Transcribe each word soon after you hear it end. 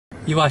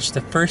You watch,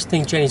 the first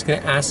thing Jenny's going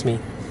to ask me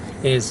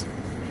is,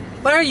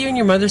 why are you in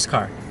your mother's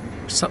car?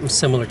 Or something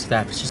similar to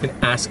that. But she's going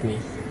to ask me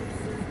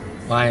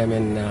why I'm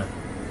in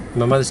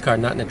my mother's car,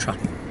 not in a truck.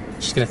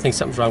 She's going to think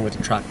something's wrong with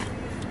the truck.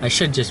 I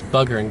should just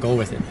bug her and go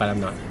with it, but I'm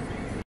not.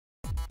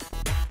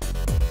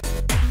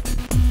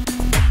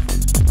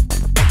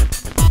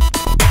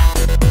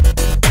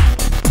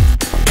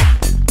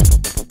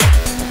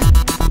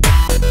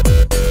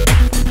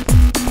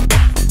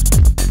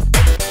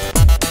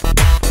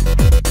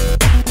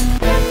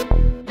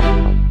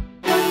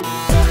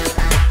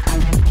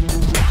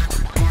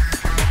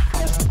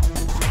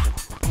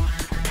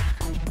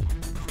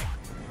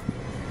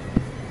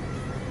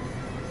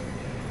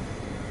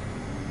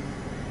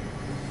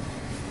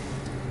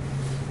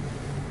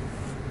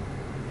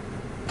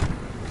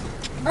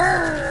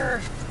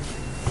 Brrr.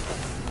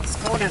 Let's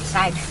go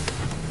outside.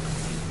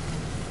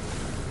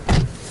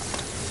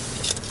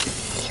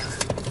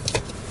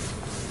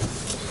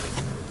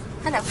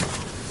 Hello.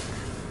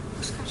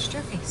 Who scratched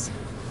your face?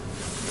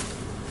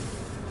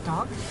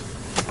 Dog?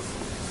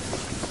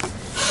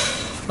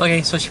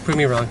 Okay, so she proved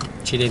me wrong.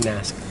 She didn't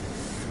ask.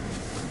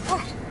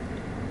 What?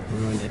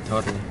 Ruined it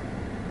totally.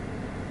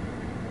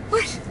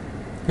 What?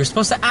 You're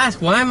supposed to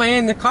ask, why am I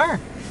in the car?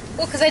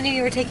 Well, because I knew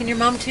you were taking your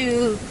mom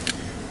to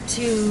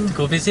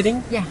go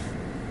visiting? Yeah.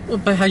 Well,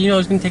 but how do you know I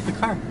was going to take the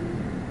car?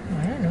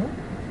 I don't know.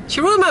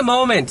 She ruined my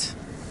moment.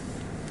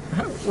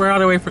 We're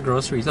on our way for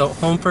groceries. Oh,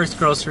 home first,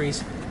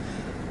 groceries.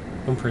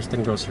 Home first,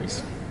 then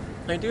groceries.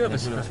 I do have a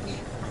scratch.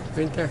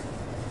 Right there.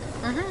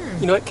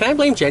 You know what? Can I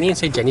blame Jenny and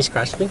say Jenny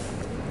scratched me?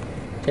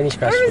 Jenny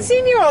scratched me. I haven't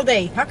seen you all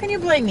day. How can you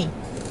blame me?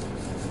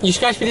 You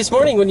scratched me this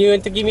morning when you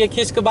went to give me a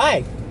kiss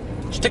goodbye.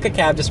 She took a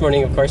cab this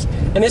morning, of course.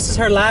 And this is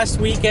her last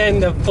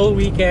weekend, a full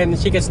weekend.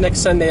 She gets next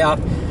Sunday off.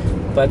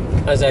 But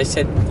as I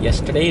said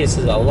yesterday, this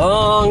is a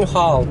long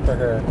haul for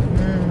her.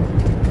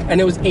 And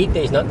it was 8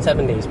 days, not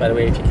 7 days, by the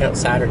way, if you count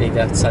Saturday,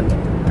 that's Sunday.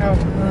 Oh.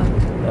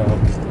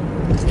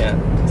 Yeah.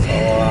 So,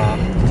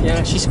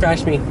 yeah, she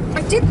scratched me.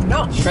 I did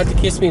not. She tried to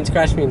kiss me and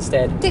scratch me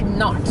instead. Did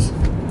not.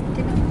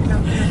 Did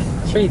not.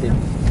 No. Sure you did.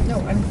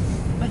 No,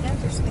 my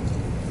hands are sticky.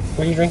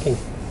 What are you drinking?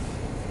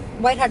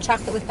 White hot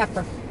chocolate with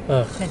pepper.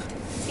 Ugh. See,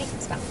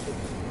 it smells.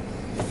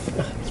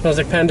 Smells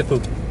like panda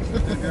poop.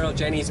 Girl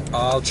Jenny's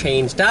all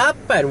changed up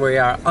and we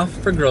are off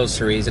for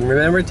groceries. And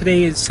remember,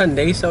 today is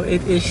Sunday, so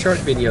it is short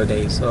video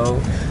day,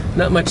 so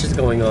not much is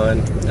going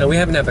on. And we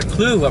haven't have a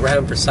clue what we're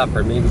having for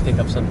supper. Maybe pick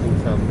up something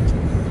from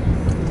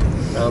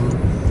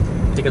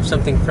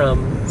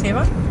Say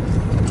what?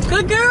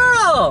 Good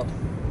girl!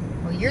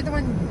 Well, you're the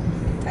one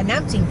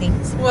announcing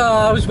things.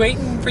 Well, I was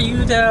waiting for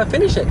you to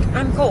finish it.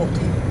 I'm cold.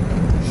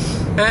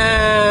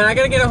 And I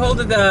gotta get a hold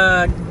of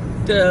the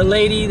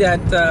lady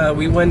that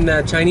we won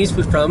Chinese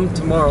food from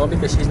tomorrow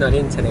because she's not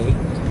in today.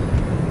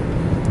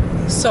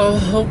 So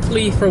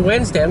hopefully for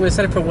Wednesday, I'm going to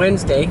set it for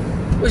Wednesday,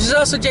 which is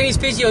also Jenny's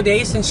physio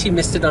day since she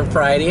missed it on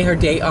Friday, her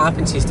day off,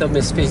 and she still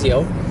missed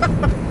physio.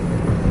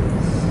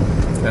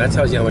 That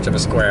tells you how much of a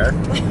square.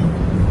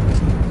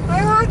 I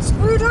got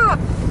screwed up.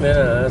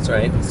 Yeah, that's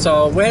right.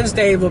 So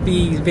Wednesday will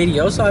be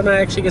video, so I might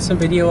actually get some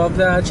video of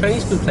the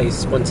Chinese food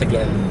place once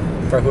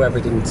again for whoever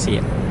didn't see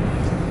it.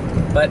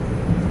 But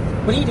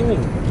what are you doing?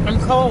 I'm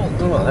cold.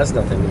 Oh, well, that's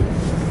nothing.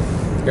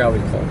 You're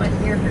always cold. My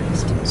ear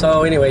hurts too.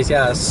 So anyways,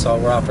 yeah, so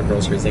we're off for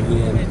groceries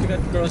again. We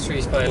got the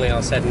groceries finally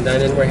all said and done,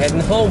 and we're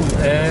heading home.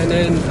 And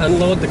then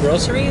unload the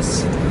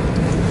groceries,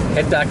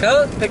 head back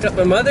out, pick up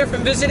my mother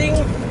from visiting,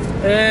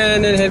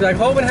 and then head back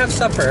home and have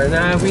supper.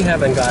 Now we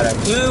haven't got a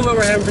clue what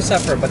we're having for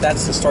supper, but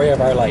that's the story of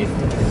our life.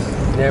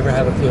 Never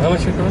have a clue. How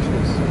much are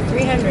groceries?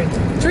 300.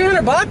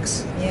 300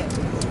 bucks? Yeah.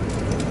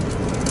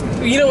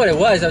 You know what it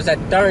was? That was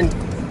that darn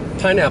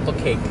pineapple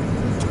cake.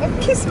 Don't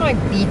kiss my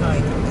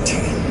behind.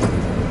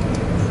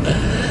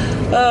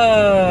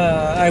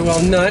 I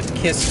will not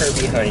kiss her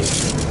behind.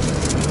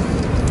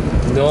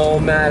 No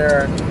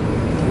matter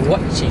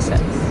what she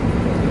says.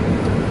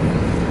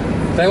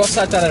 But I will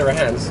slap that out of her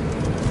hands.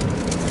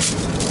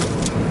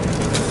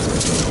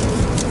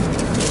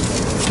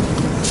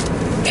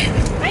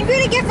 I'm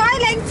gonna get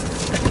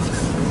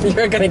violent.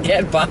 You're gonna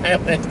get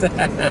violent.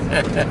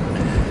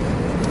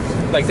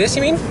 Like this,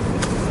 you mean?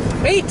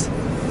 Wait.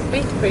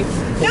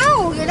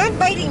 No, you're not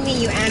biting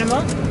me, you animal.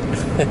 I'm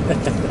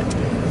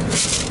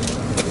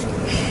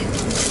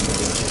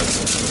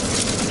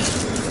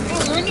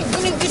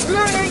gonna get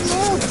mad at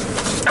you.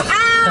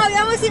 Ow, you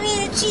almost hit me in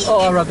the cheek.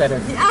 Oh, I'll rub that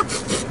in.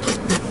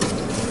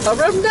 I'll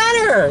rub that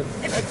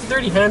in. That's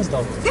dirty hands,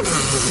 though.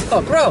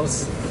 Oh,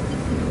 gross.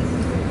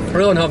 We're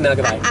going home now.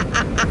 Goodbye.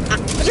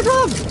 What's your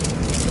problem?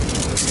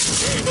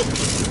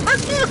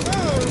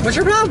 What's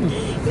your problem?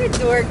 You're a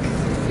dork.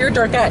 You're a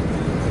dorkette.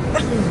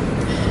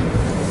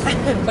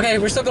 Okay,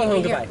 we're still going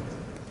home. Goodbye.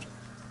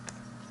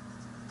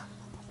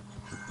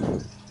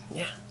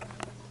 Yeah.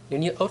 Your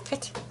new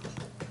outfit?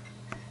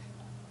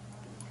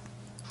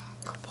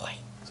 Good boy.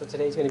 So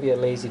today's going to be a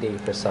lazy day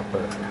for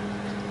supper.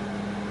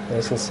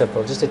 Nice and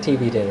simple. Just a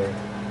TV dinner.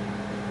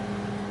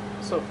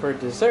 So for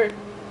dessert,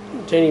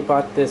 Jenny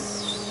bought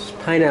this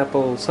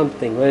pineapple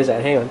something. What is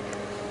that? Hang on.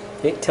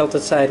 Okay,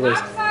 tilted sideways.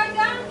 Upside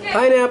down cake.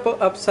 Pineapple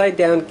upside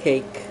down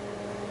cake.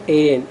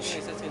 8-inch.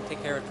 That's going to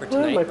take care of it for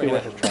tonight. might be We're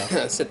worth a try.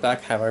 gonna sit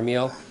back, have our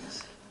meal,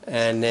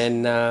 and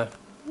then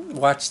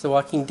watch The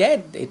Walking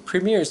Dead. It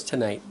premieres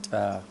tonight,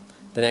 the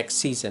next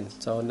season.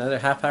 So another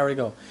half hour to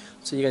go.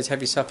 So you guys have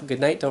yourself a good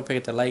night. Don't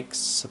forget to like,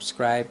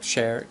 subscribe,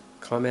 share,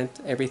 comment,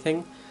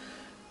 everything.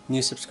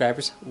 New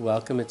subscribers,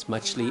 welcome. It's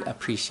muchly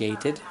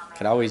appreciated.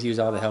 Could always use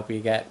all the help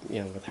you get,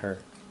 with her.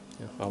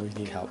 Always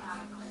need help.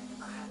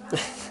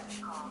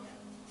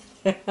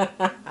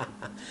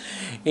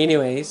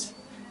 Anyways,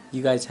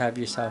 you guys have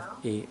yourself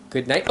a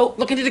good night. Oh,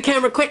 look into the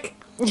camera, quick!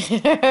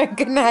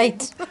 Good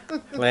night.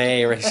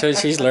 Hey, so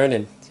she's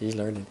learning. She's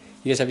learning.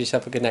 You guys have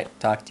yourself a good night.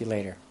 Talk to you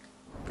later.